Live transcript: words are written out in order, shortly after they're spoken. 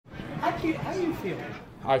How do you feel?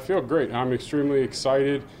 I feel great. I'm extremely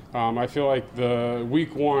excited. I feel like the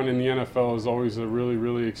week one in the NFL is always a really,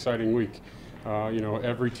 really exciting week.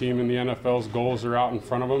 Every team in the NFL's goals are out in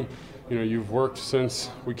front of them. You've worked since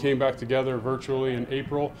we came back together virtually in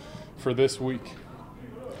April for this week.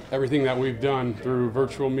 Everything that we've done through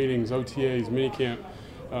virtual meetings, OTAs,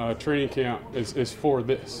 minicamp, training camp is for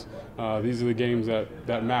this. These are the games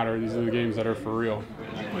that matter. These are the games that are for real.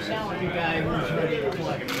 You sound like a guy who's ready to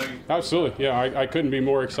play. Absolutely, yeah. I couldn't be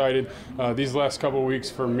more excited. These last couple of weeks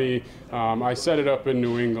for me, I set it up in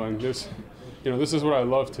New England. This is what I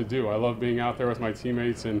love to do. I love being out there with my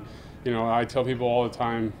teammates, and I tell people all the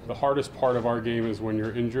time, the hardest part of our game is when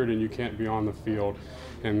you're injured and you can't be on the field,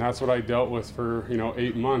 and that's what I dealt with for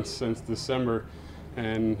 8 months since December,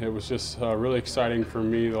 and it was just really exciting for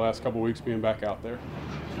me the last couple of weeks being back out there.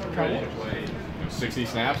 Ready to play 60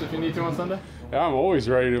 snaps if you need to on Sunday? Yeah, I'm always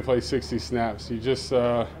ready to play 60 snaps. You just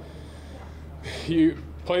you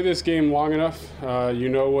play this game long enough, you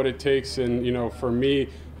know what it takes, and for me,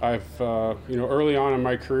 I've early on in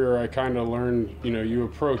my career, I kind of learned you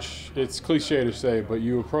approach. It's cliche to say, but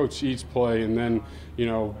you approach each play, and then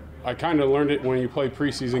I kind of learned it when you play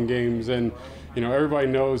preseason games, and everybody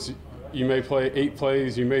knows you may play 8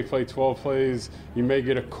 plays, you may play 12 plays, you may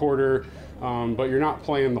get a quarter, but you're not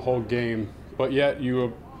playing the whole game. But yet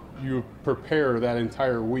you prepare that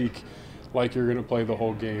entire week like you're going to play the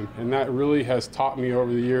whole game. And that really has taught me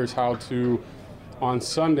over the years how to, on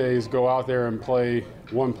Sundays, go out there and play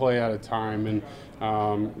one play at a time. And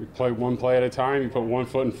you play one play at a time, you put one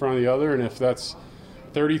foot in front of the other, and if that's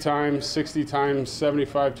 30 times, 60 times,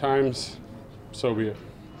 75 times, so be it.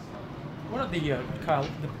 What are the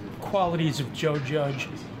qualities of Joe Judge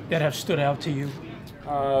that have stood out to you?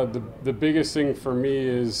 The biggest thing for me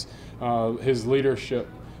is his leadership.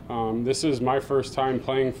 This is my first time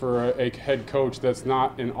playing for a head coach that's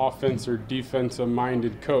not an offense or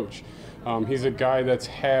defensive-minded coach. He's a guy that's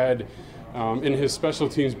had, in his special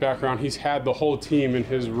teams background, he's had the whole team in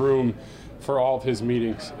his room for all of his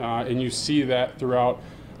meetings. And you see that throughout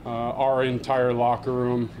our entire locker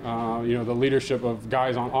room. The leadership of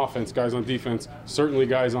guys on offense, guys on defense, certainly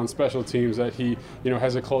guys on special teams that he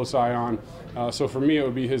has a close eye on. So for me, it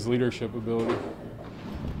would be his leadership ability.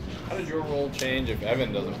 How does your role change if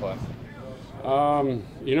Evan doesn't play?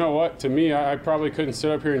 You know what? To me, I probably couldn't sit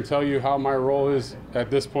up here and tell you how my role is at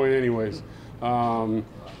this point anyways. We're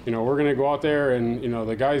going to go out there and,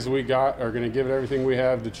 the guys we got are going to give it everything we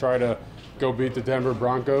have to try to go beat the Denver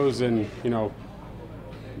Broncos. And,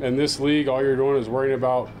 in this league, all you're doing is worrying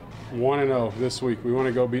about 1-0 this week. We want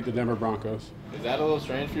to go beat the Denver Broncos. Is that a little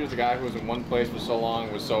strange for you as a guy who was in one place for so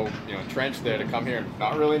long, was so entrenched there, to come here and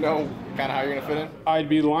not really know kind of how you're going to fit in? I'd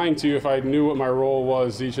be lying to you if I knew what my role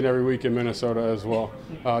was each and every week in Minnesota as well.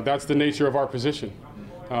 That's the nature of our position.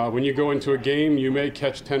 When you go into a game, you may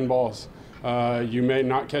catch 10 balls. You may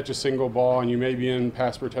not catch a single ball, and you may be in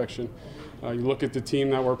pass protection. You look at the team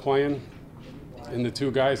that we're playing and the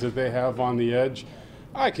 2 guys that they have on the edge.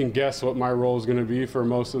 I can guess what my role is going to be for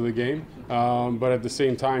most of the game, but at the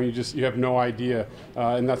same time, you have no idea,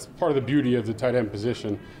 and that's part of the beauty of the tight end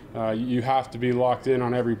position. You have to be locked in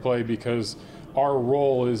on every play because our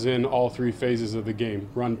role is in all 3 phases of the game: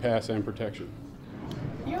 run, pass, and protection.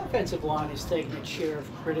 The offensive line is taking its share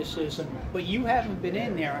of criticism, but you haven't been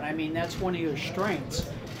in there, and I mean that's one of your strengths.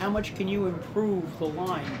 How much can you improve the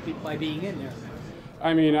line by being in there?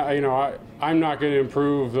 I mean, I'm not going to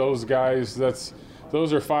improve those guys.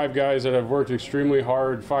 Those are 5 guys that have worked extremely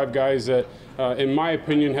hard, 5 guys that, in my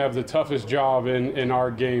opinion, have the toughest job in our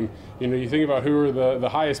game. You think about who are the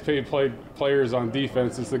highest paid players on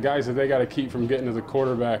defense. It's the guys that they got to keep from getting to the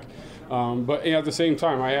quarterback. But at the same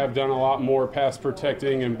time, I have done a lot more pass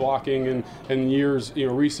protecting and blocking in years,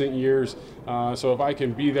 recent years. So if I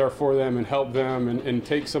can be there for them and help them and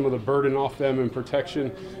take some of the burden off them in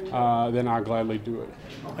protection, then I'll gladly do it.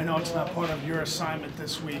 I know it's not part of your assignment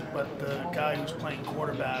this week, but the guy who's playing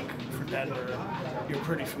quarterback for Denver, you're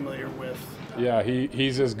pretty familiar with. Yeah,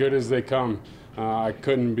 he's as good as they come. I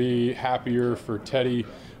couldn't be happier for Teddy,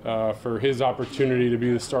 for his opportunity to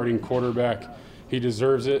be the starting quarterback. He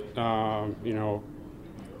deserves it.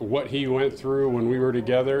 What he went through when we were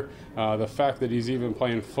together, the fact that he's even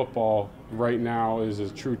playing football right now is a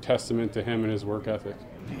true testament to him and his work ethic.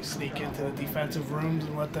 Do you sneak into the defensive rooms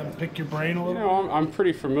and let them pick your brain a little? I'm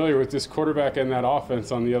pretty familiar with this quarterback and that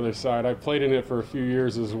offense on the other side. I played in it for a few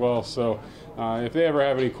years as well, so if they ever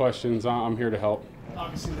have any questions, I'm here to help.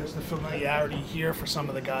 Obviously, there's the familiarity here for some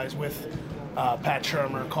of the guys with Pat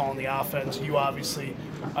Shurmur calling the offense. You obviously,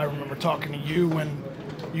 I remember talking to you when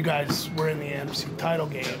you guys were in the NFC title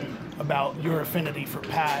game about your affinity for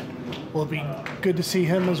Pat. Will it be good to see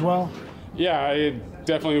him as well? Yeah, it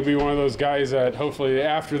definitely will be one of those guys that hopefully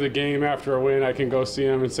after the game, after a win, I can go see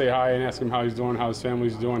him and say hi and ask him how he's doing, how his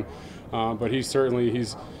family's doing. But he's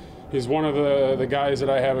one of the guys that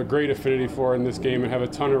I have a great affinity for in this game and have a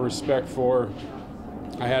ton of respect for.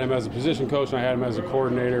 I had him as a position coach and I had him as a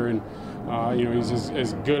coordinator, and he's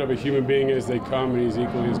as good of a human being as they come, and he's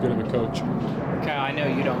equally as good of a coach. Kyle, I know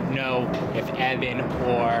you don't know if Evan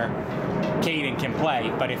or Caden can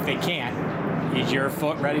play, but if they can't, is your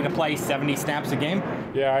foot ready to play 70 snaps a game?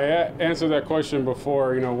 Yeah, I answered that question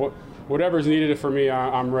before. Whatever's needed for me,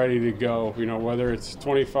 I'm ready to go. Whether it's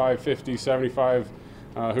 25, 50, 75,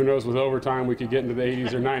 who knows, with overtime we could get into the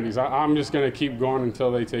 80s or 90s. I'm just going to keep going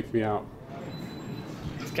until they take me out.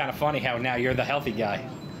 It's kind of funny how now you're the healthy guy.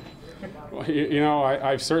 Well,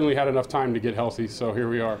 I've certainly had enough time to get healthy, so here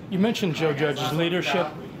we are. You mentioned Joe Judge's leadership.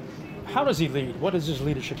 How does he lead? What is his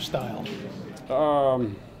leadership style?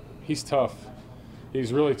 He's tough.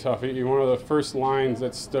 He's really tough. One of the first lines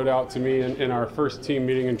that stood out to me in our first team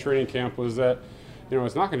meeting in training camp was that,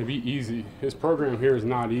 it's not going to be easy. His program here is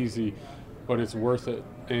not easy, but it's worth it.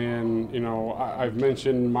 And, I've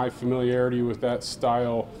mentioned my familiarity with that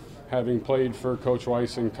style, having played for Coach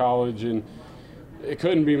Weiss in college, and it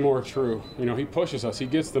couldn't be more true. He pushes us. He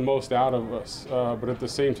gets the most out of us. But at the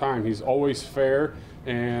same time, he's always fair,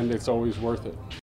 and it's always worth it.